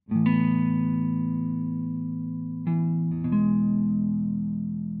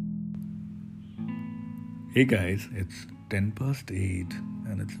Hey guys, it's 10 past 8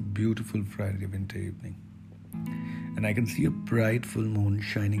 and it's a beautiful Friday winter evening. And I can see a bright full moon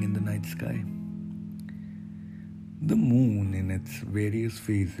shining in the night sky. The moon, in its various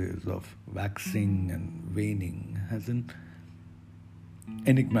phases of waxing and waning, has an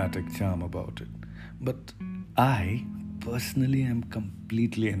enigmatic charm about it. But I personally am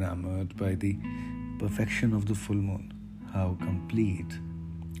completely enamored by the perfection of the full moon. How complete,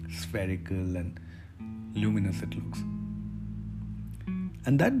 spherical, and luminous it looks.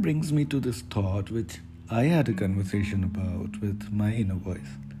 And that brings me to this thought which I had a conversation about with my inner voice.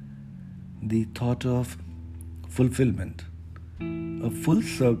 The thought of fulfillment. A full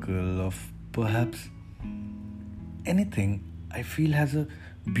circle of perhaps anything I feel has a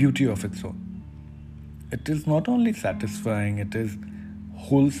beauty of its own. It is not only satisfying, it is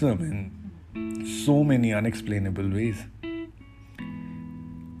wholesome in so many unexplainable ways.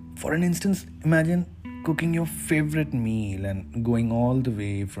 For an instance, imagine cooking your favorite meal and going all the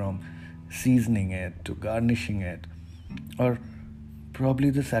way from seasoning it to garnishing it, or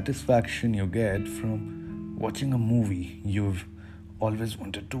probably the satisfaction you get from watching a movie you've always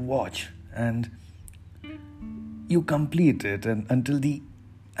wanted to watch and you complete it and until the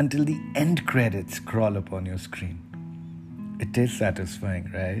end credits scroll up on your screen. It is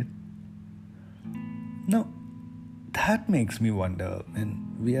satisfying, right? Now, that makes me wonder when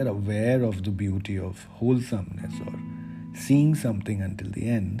we are aware of the beauty of wholesomeness or seeing something until the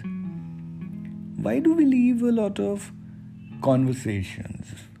end, why do we leave a lot of conversations,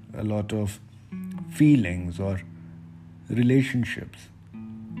 a lot of feelings or relationships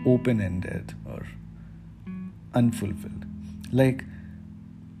open ended or unfulfilled? Like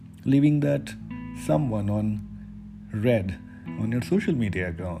leaving that someone on red on your social media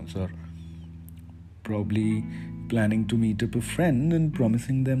accounts, or probably planning to meet up a friend and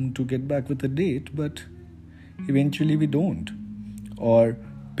promising them to get back with a date, but eventually we don't. Or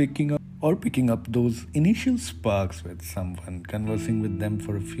picking up those initial sparks with someone, conversing with them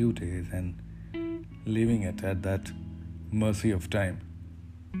for a few days and leaving it at that mercy of time.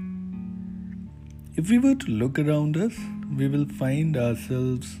 If we were to look around us, we will find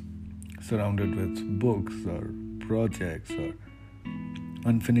ourselves surrounded with books or projects or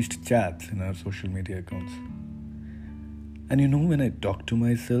unfinished chats in our social media accounts. And when I talk to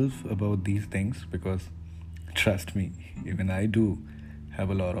myself about these things, because trust me, even I do have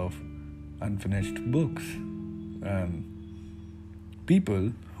a lot of unfinished books and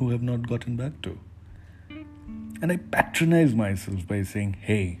people who have not gotten back to. And I patronize myself by saying,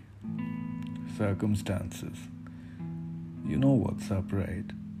 hey, circumstances, you know what's up,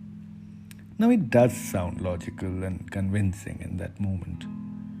 right? Now, it does sound logical and convincing in that moment.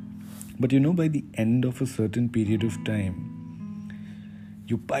 But by the end of a certain period of time,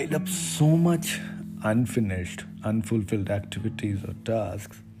 you pile up so much unfinished, unfulfilled activities or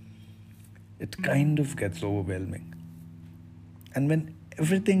tasks, it kind of gets overwhelming. And when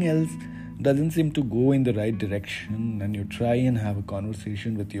everything else doesn't seem to go in the right direction, and you try and have a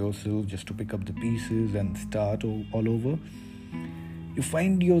conversation with yourself just to pick up the pieces and start all over, you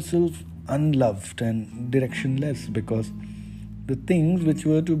find yourself unloved and directionless, because the things which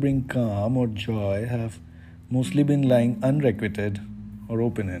were to bring calm or joy have mostly been lying unrequited or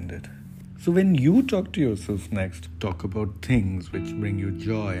open-ended. So when you talk to yourself next, talk about things which bring you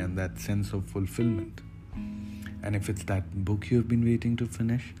joy and that sense of fulfillment. And if it's that book you've been waiting to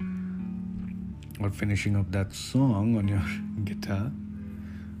finish, or finishing up that song on your guitar,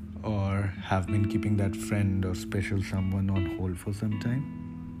 or have been keeping that friend or special someone on hold for some time,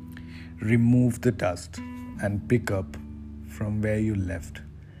 remove the dust and pick up from where you left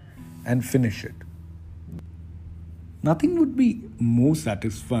and finish it. Nothing would be more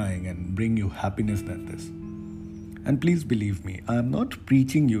satisfying and bring you happiness than this. And please believe me, I am not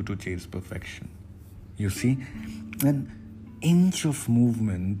preaching you to chase perfection. You see, an inch of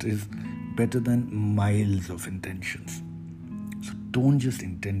movement is better than miles of intentions. So don't just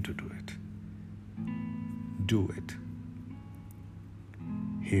intend to do it. Do it.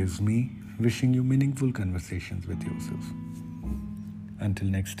 Here's me wishing you meaningful conversations with yourself. Until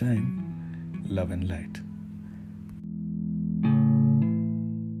next time, love and light.